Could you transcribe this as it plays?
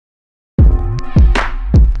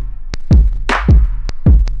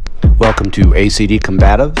welcome to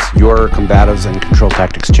ACD-Combatives, your combatives and control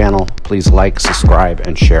tactics channel. Please like, subscribe,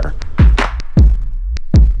 and share.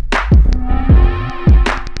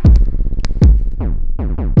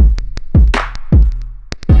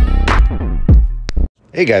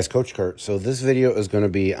 Hey guys, Coach Kurt. So this video is going to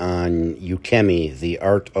be on Ukemi, the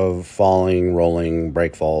art of falling, rolling,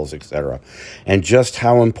 break falls, etc. And just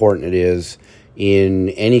how important it is in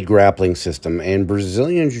any grappling system. And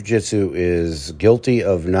Brazilian Jiu-Jitsu is guilty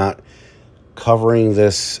of not covering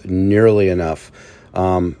this nearly enough.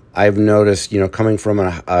 I've noticed, coming from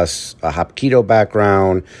a Hapkido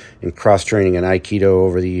background and cross-training in Aikido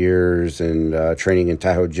over the years and training in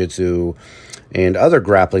Taiho-Jutsu and other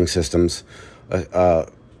grappling systems,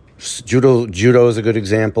 Judo is a good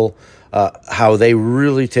example, how they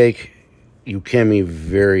really take Ukemi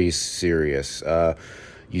very serious.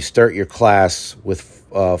 You start your class with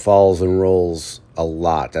falls and rolls a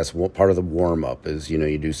lot. That's part of the warm-up is,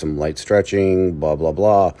 you do some light stretching, blah, blah,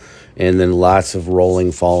 blah, and then lots of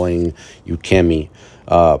rolling, falling, Ukemi.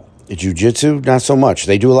 Jiu-Jitsu, not so much.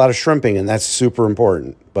 They do a lot of shrimping, and that's super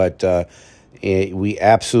important, but we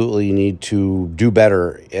absolutely need to do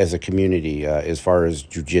better as a community as far as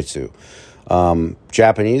jiu-jitsu.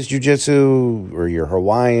 Japanese jiu-jitsu or your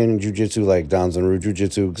Hawaiian jiu-jitsu like Danzanryu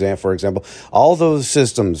jiu-jitsu, for example, all those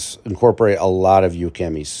systems incorporate a lot of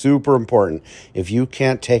Ukemi. Super important. If you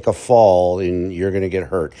can't take a fall, then you're going to get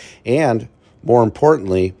hurt. And more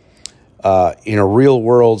importantly, in a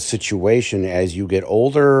real-world situation, as you get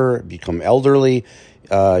older, become elderly,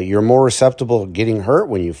 you're more susceptible to getting hurt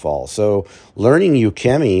when you fall. So learning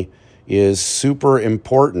Ukemi is super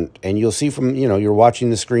important. And you'll see from, you're watching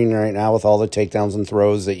the screen right now with all the takedowns and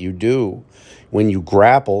throws that you do. When you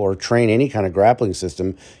grapple or train any kind of grappling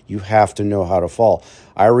system, you have to know how to fall.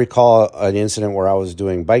 I recall an incident where I was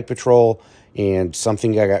doing bike patrol and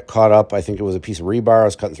something I got caught up. I think it was a piece of rebar. I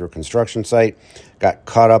was cutting through a construction site, got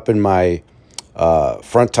caught up in my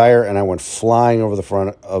front tire, and I went flying over the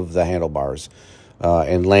front of the handlebars.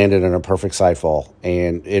 And landed in a perfect side fall.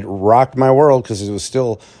 And it rocked my world because it was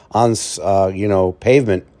still on,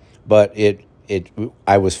 pavement, but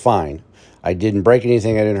I was fine. I didn't break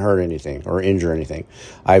anything. I didn't hurt anything or injure anything.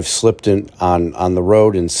 I've slipped on the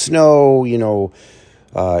road in snow.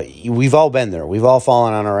 We've all been there. We've all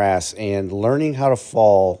fallen on our ass. And learning how to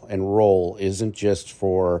fall and roll isn't just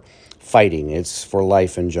for fighting. It's for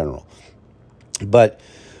life in general. But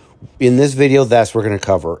in this video, that's what we're going to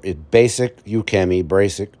cover. Basic Ukemi,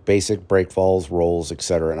 basic break falls, rolls,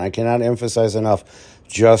 etc. And I cannot emphasize enough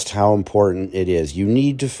just how important it is. You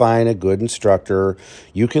need to find a good instructor.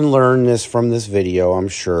 You can learn this from this video, I'm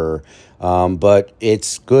sure. But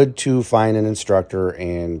it's good to find an instructor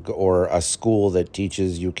or a school that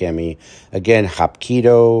teaches Ukemi. Again,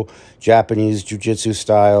 Hapkido, Japanese Jiu-Jitsu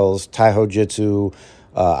styles, Taiho-Jutsu,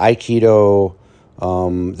 Aikido.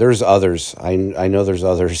 There's others. I know there's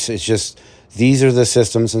others. It's just these are the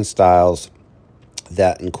systems and styles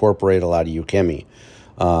that incorporate a lot of Ukemi.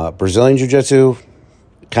 Brazilian Jiu-Jitsu,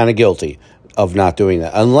 kind of guilty of not doing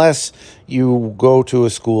that. Unless you go to a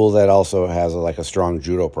school that also has a strong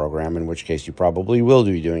judo program, in which case you probably will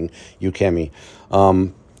be doing Ukemi.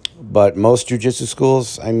 But most Jiu-Jitsu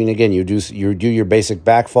schools, again, you do your basic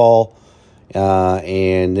back fall,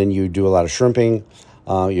 and then you do a lot of shrimping.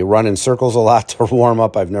 You run in circles a lot to warm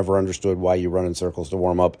up. I've never understood why you run in circles to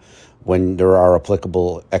warm up when there are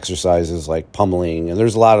applicable exercises like pummeling. And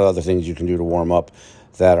there's a lot of other things you can do to warm up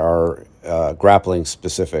that are grappling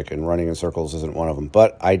specific, and running in circles isn't one of them.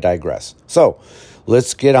 But I digress. So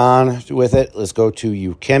let's get on with it. Let's go to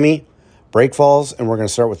Ukemi, break falls, and we're going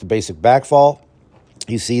to start with the basic back fall.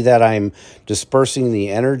 You see that I'm dispersing the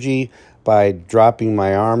energy by dropping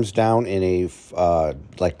my arms down in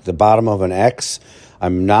like the bottom of an X.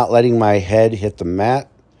 I'm not letting my head hit the mat.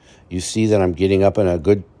 You see that I'm getting up in a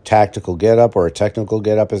good tactical get-up, or a technical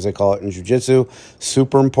get-up as they call it in Jiu-Jitsu.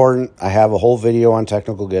 Super important. I have a whole video on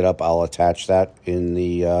technical get-up. I'll attach that in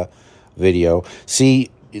the video. See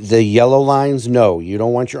the yellow lines? No, you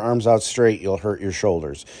don't want your arms out straight. You'll hurt your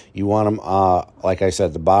shoulders. You want them, like I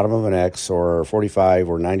said, the bottom of an X or 45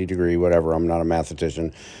 or 90 degree, whatever. I'm not a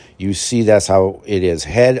mathematician. You see that's how it is.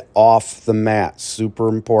 Head off the mat. Super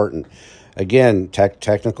important. Again,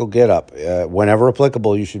 technical get-up. Whenever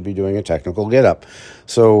applicable, you should be doing a technical get-up.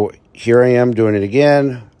 So here I am doing it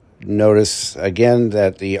again. Notice, again,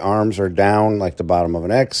 that the arms are down like the bottom of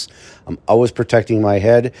an X. I'm always protecting my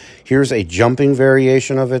head. Here's a jumping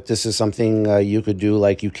variation of it. This is something you could do.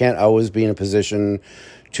 Like, you can't always be in a position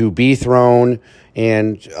to be thrown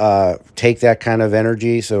and take that kind of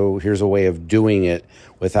energy. So here's a way of doing it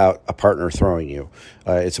without a partner throwing you.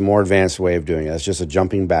 It's a more advanced way of doing it. It's just a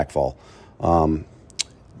jumping back fall.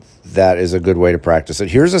 that is a good way to practice it.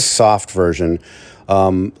 Here's a soft version.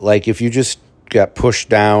 Like if you just got pushed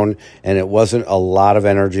down and it wasn't a lot of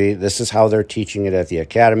energy, this is how they're teaching it at the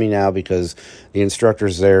academy now, because the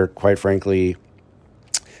instructors there, quite frankly,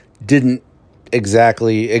 didn't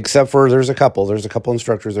exactly, except for there's a couple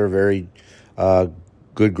instructors that are very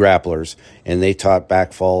good grapplers, and they taught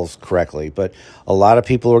back falls correctly. But a lot of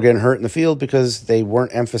people were getting hurt in the field because they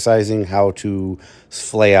weren't emphasizing how to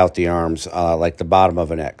flay out the arms like the bottom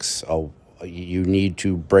of an X. You need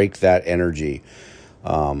to break that energy,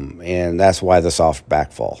 and that's why the soft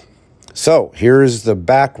back fall. So here's the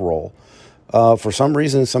back roll. For some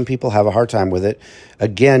reason, some people have a hard time with it.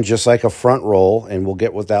 Again, just like a front roll, and we'll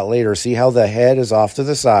get with that later. See how the head is off to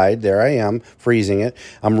the side. There I am, freezing it.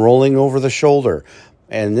 I'm rolling over the shoulder.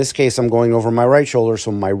 And in this case, I'm going over my right shoulder,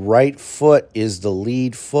 so my right foot is the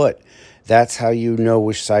lead foot. That's how you know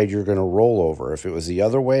which side you're going to roll over. If it was the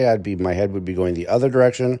other way, my head would be going the other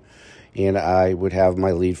direction, and I would have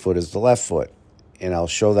my lead foot as the left foot. And I'll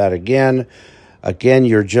show that again. Again,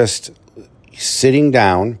 you're just sitting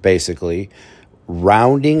down, basically,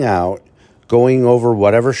 rounding out, going over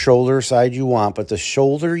whatever shoulder side you want, but the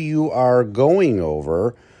shoulder you are going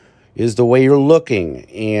over is the way you're looking,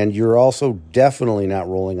 and you're also definitely not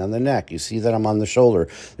rolling on the neck. You see that I'm on the shoulder.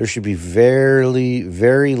 There should be very,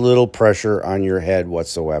 very little pressure on your head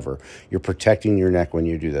whatsoever. You're protecting your neck when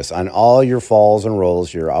you do this. On all your falls and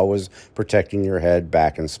rolls, you're always protecting your head,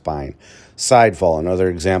 back, and spine. Side fall, another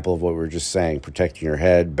example of what we were just saying, protecting your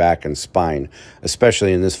head, back, and spine,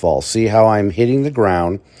 especially in this fall. See how I'm hitting the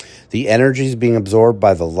ground. The energy is being absorbed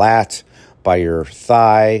by the lat, by your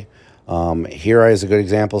thigh. Here is a good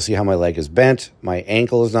example. See how my leg is bent. My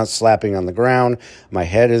ankle is not slapping on the ground. My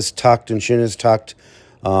head is tucked and chin is tucked.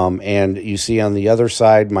 And you see on the other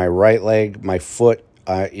side, my right leg, my foot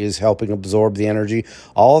is helping absorb the energy.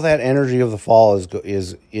 All that energy of the fall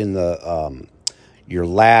is in the your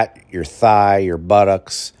lat, your thigh, your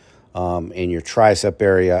buttocks, and your tricep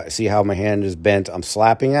area. See how my hand is bent? I'm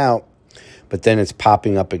slapping out, but then it's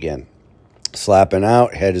popping up again. Slapping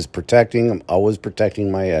out, head is protecting. I'm always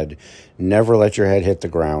protecting my head. Never let your head hit the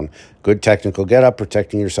ground. Good technical get up,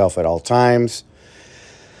 protecting yourself at all times.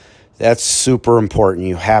 That's super important.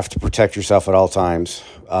 You have to protect yourself at all times.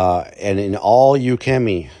 And in all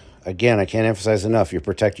Ukemi, again, I can't emphasize enough, you're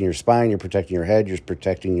protecting your spine, you're protecting your head, you're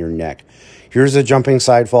protecting your neck. Here's a jumping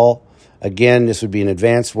side fall. Again, this would be an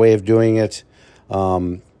advanced way of doing it.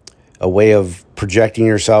 A way of projecting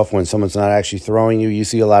yourself when someone's not actually throwing you. You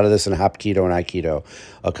see a lot of this in Hapkido and Aikido,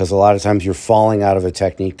 because a lot of times you're falling out of a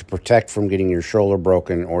technique to protect from getting your shoulder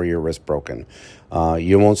broken or your wrist broken.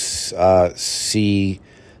 You won't see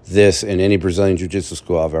this in any Brazilian Jiu-Jitsu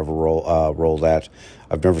school I've ever rolled at.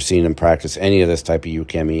 I've never seen them practice any of this type of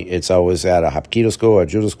Ukemi. It's always at a Hapkido school, a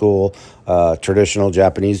Judo school, traditional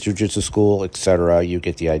Japanese Jiu-Jitsu school, etc. You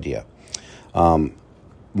get the idea.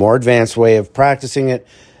 More advanced way of practicing it.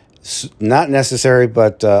 Not necessary,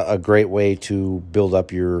 but a great way to build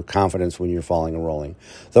up your confidence when you're falling and rolling.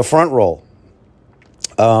 The front roll.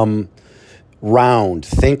 Round.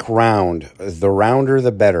 Think round. The rounder,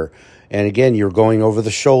 the better. And again, you're going over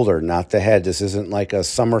the shoulder, not the head. This isn't like a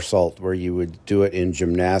somersault where you would do it in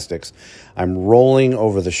gymnastics. I'm rolling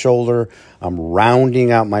over the shoulder. I'm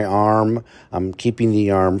rounding out my arm. I'm keeping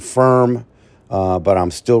the arm firm. But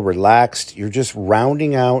I'm still relaxed. You're just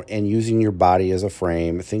rounding out and using your body as a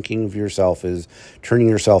frame, thinking of yourself as turning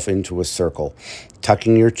yourself into a circle,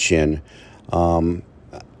 tucking your chin.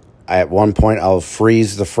 At one point, I'll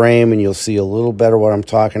freeze the frame, and you'll see a little better what I'm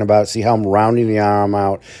talking about. See how I'm rounding the arm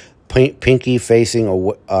out, pinky facing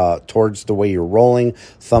towards the way you're rolling,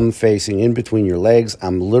 thumb facing in between your legs.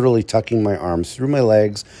 I'm literally tucking my arms through my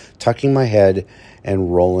legs, tucking my head,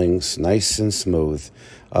 and rolling nice and smooth.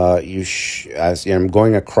 I'm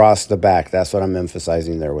going across the back. That's what I'm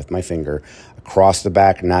emphasizing there with my finger. Across the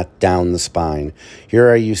back, not down the spine.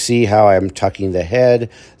 Here you see how I'm tucking the head.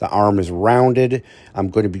 The arm is rounded. I'm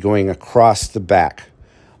going to be going across the back.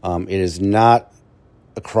 It is not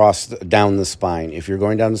down the spine. If you're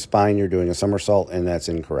going down the spine, you're doing a somersault, and that's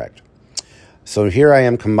incorrect. So here I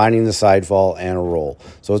am combining the side fall and a roll.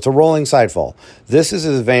 So it's a rolling side fall. This is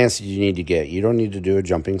as advanced as you need to get. You don't need to do a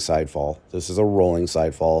jumping side fall. This is a rolling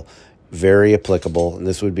side fall. Very applicable. And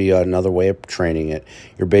this would be another way of training it.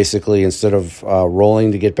 You're basically, instead of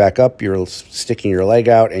rolling to get back up, you're sticking your leg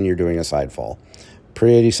out and you're doing a side fall.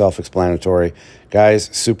 Pretty self-explanatory.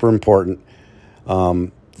 Guys, super important.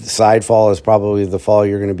 The side fall is probably the fall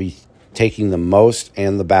you're going to be taking the most,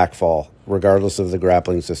 and the back fall, regardless of the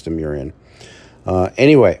grappling system you're in.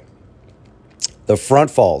 Anyway, the front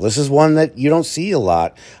fall. This is one that you don't see a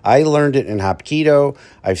lot. I learned it in Hapkido.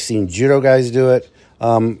 I've seen judo guys do it.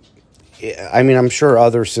 I mean, I'm sure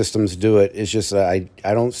other systems do it. It's just that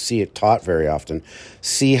I don't see it taught very often.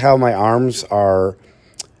 See how my arms are,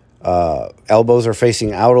 elbows are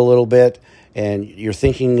facing out a little bit, and you're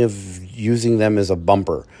thinking of using them as a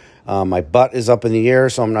bumper. My butt is up in the air,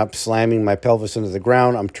 so I'm not slamming my pelvis into the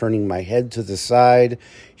ground. I'm turning my head to the side.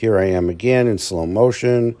 Here I am again in slow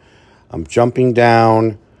motion. I'm jumping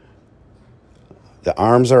down. The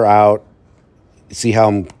arms are out. See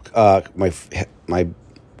how my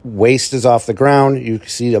waist is off the ground. You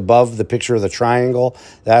see above the picture of the triangle.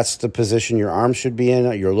 That's the position your arms should be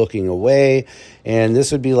in. You're looking away. And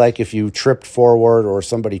this would be like if you tripped forward or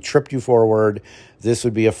somebody tripped you forward. This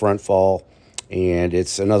would be a front fall. And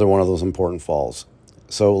it's another one of those important falls.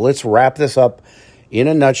 So let's wrap this up in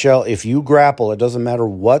a nutshell. If you grapple, it doesn't matter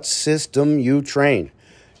what system you train.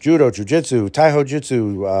 Judo, Jujitsu,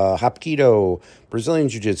 Taiho-Jutsu, Hapkido, Brazilian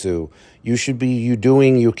Jiu-Jitsu. You should be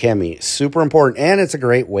doing Ukemi. Super important, and it's a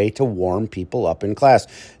great way to warm people up in class.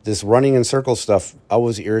 This running in circles stuff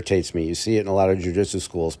always irritates me. You see it in a lot of Jiu-Jitsu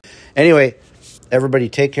schools. Anyway, everybody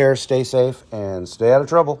take care, stay safe, and stay out of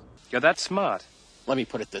trouble. You're that smart. Let me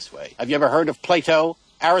put it this way. Have you ever heard of Plato,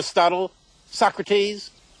 Aristotle, Socrates?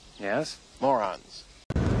 Yes? Morons.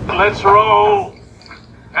 Let's roll.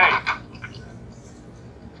 Hey,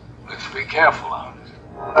 let's be careful out.